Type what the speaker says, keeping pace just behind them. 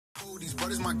These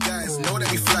brothers my guys, know that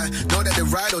we fly, know that they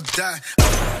ride or die.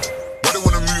 Why they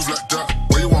wanna move like that?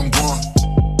 Where you want gone?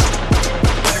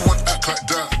 Why you want act like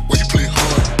that? Why you play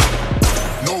hard?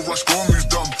 No rush, go and move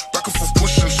dumb. Back and forth,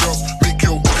 push and shove. Make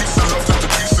your peace and love turn to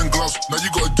peace and gloves. Now you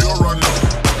gotta deal right now.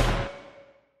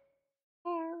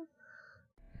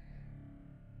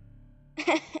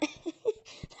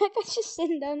 That guy's just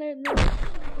sitting down there.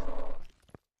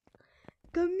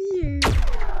 Come here.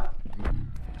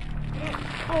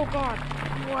 Oh God!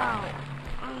 Wow.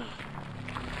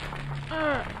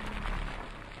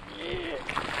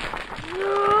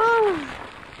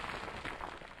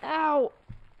 Ow.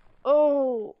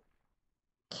 Oh.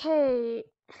 Okay.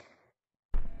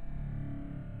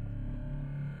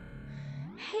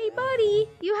 Hey, buddy.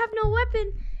 You have no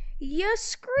weapon. You're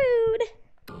screwed.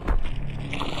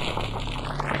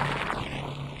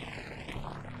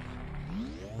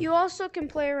 You also can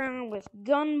play around with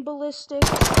gun ballistics.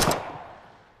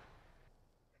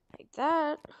 Like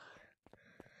that.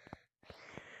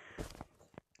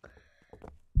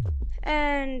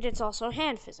 And it's also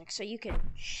hand physics, so you can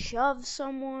shove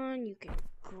someone, you can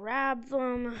grab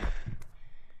them,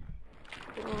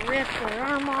 rip their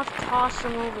arm off, toss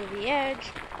them over the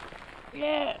edge.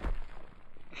 Yeah,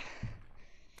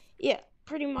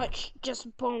 pretty much just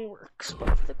Boneworks,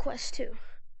 but for the Quest 2.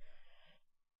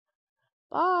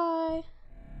 Bye.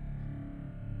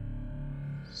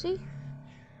 See?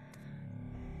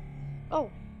 Oh,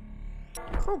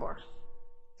 crowbar.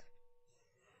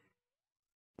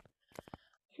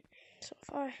 So if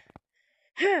I...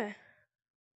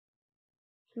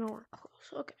 Nowhere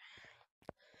close. Okay.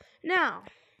 Now,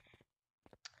 I'm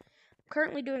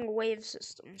currently doing wave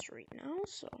systems right now,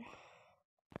 so...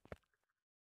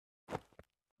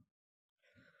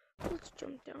 Let's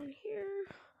jump down here.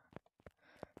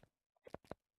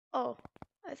 Oh,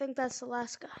 I think that's the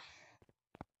last guy.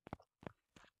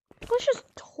 Let's just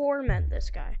torment this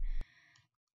guy.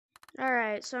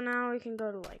 Alright, so now we can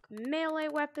go to, like, melee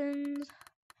weapons.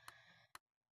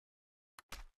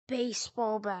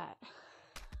 Baseball bat.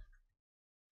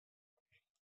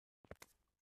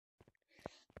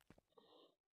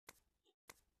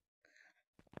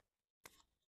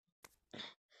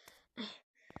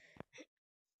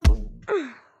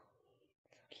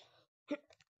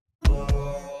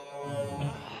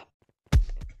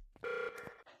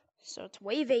 So it's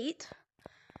wave 8.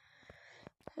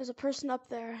 There's a person up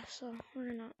there, so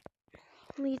we're gonna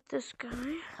lead this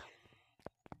guy.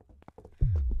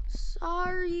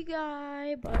 Sorry,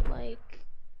 guy, but like,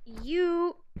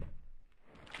 you...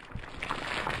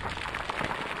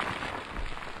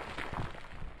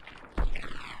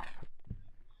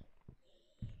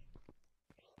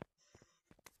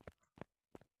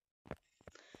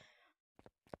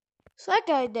 So that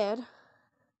guy dead.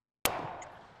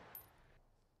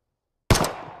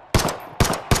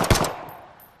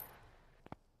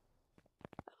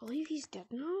 I believe he's dead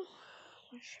now. I'm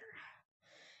not sure.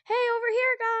 Hey, over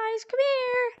here, guys! Come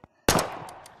here!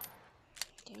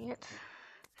 Dang it.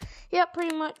 Yeah,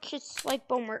 pretty much it's like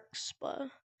Boneworks, but...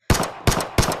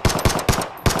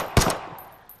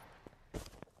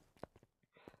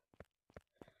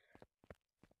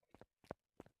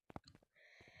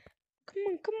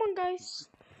 Come on, guys.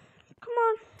 Come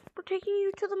on. We're taking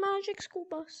you to the magic school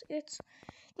bus.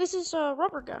 This is a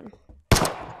rubber gun.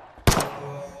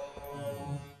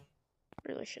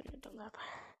 Really shouldn't have done that.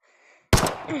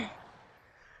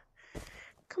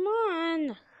 Come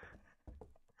on.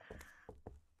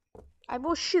 I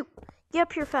will shoot. Get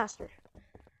up here faster.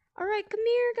 Alright, come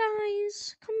here,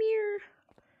 guys. Come here.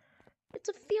 It's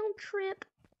a field trip.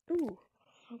 Ooh.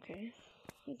 Okay.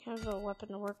 We have a weapon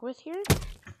to work with here.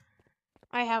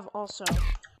 I have also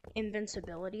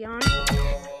invincibility on.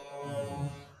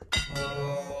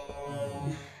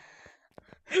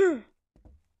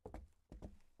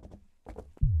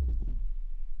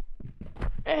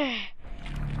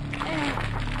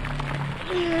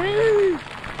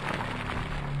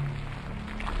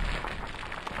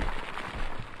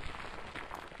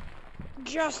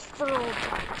 Just for old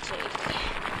time's sake.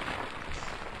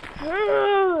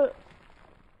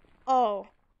 Oh.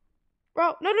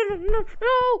 Bro, no.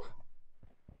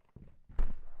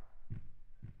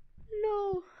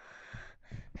 No.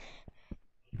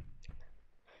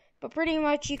 But pretty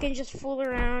much you can just fool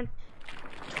around,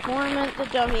 torment the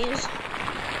dummies.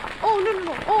 Oh,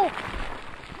 no. Oh,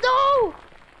 no!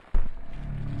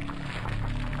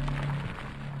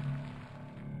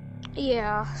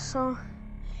 Yeah, so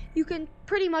you can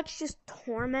pretty much just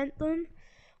torment them.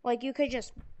 Like, you could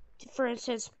just, for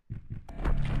instance...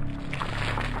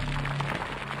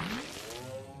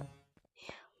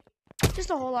 Just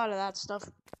a whole lot of that stuff.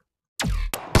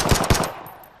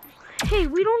 Hey,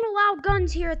 we don't allow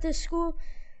guns here at this school,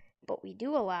 but we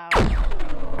do allow.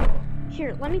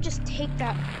 Here, let me just take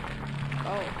that.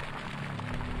 Oh.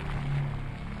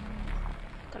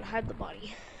 Gotta hide the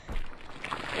body.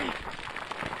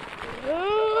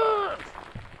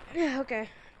 Okay.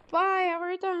 Bye, have a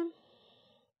great time.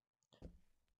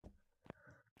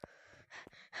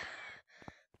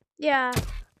 Yeah.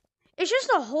 It's just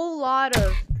a whole lot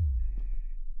of,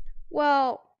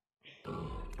 well,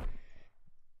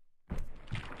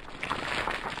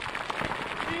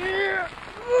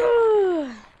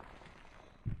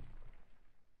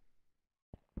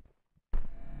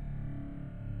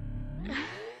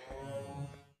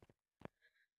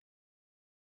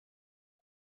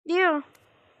 yeah.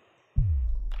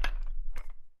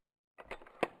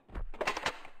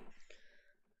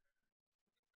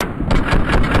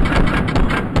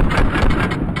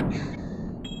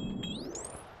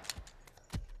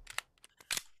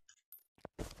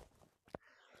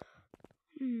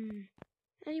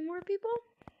 Any more people?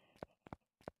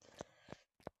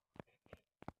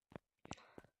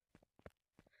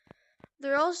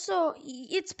 They're also,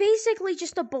 it's basically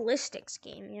just a ballistics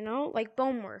game, you know, like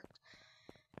Boneworks.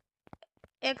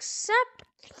 Except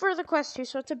for the Quest 2,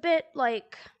 so it's a bit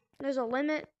like, there's a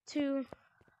limit to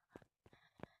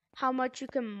how much you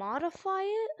can modify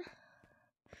it.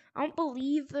 I don't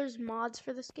believe there's mods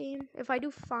for this game. If I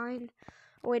do find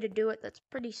a way to do it that's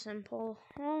pretty simple,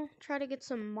 I'll try to get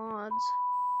some mods.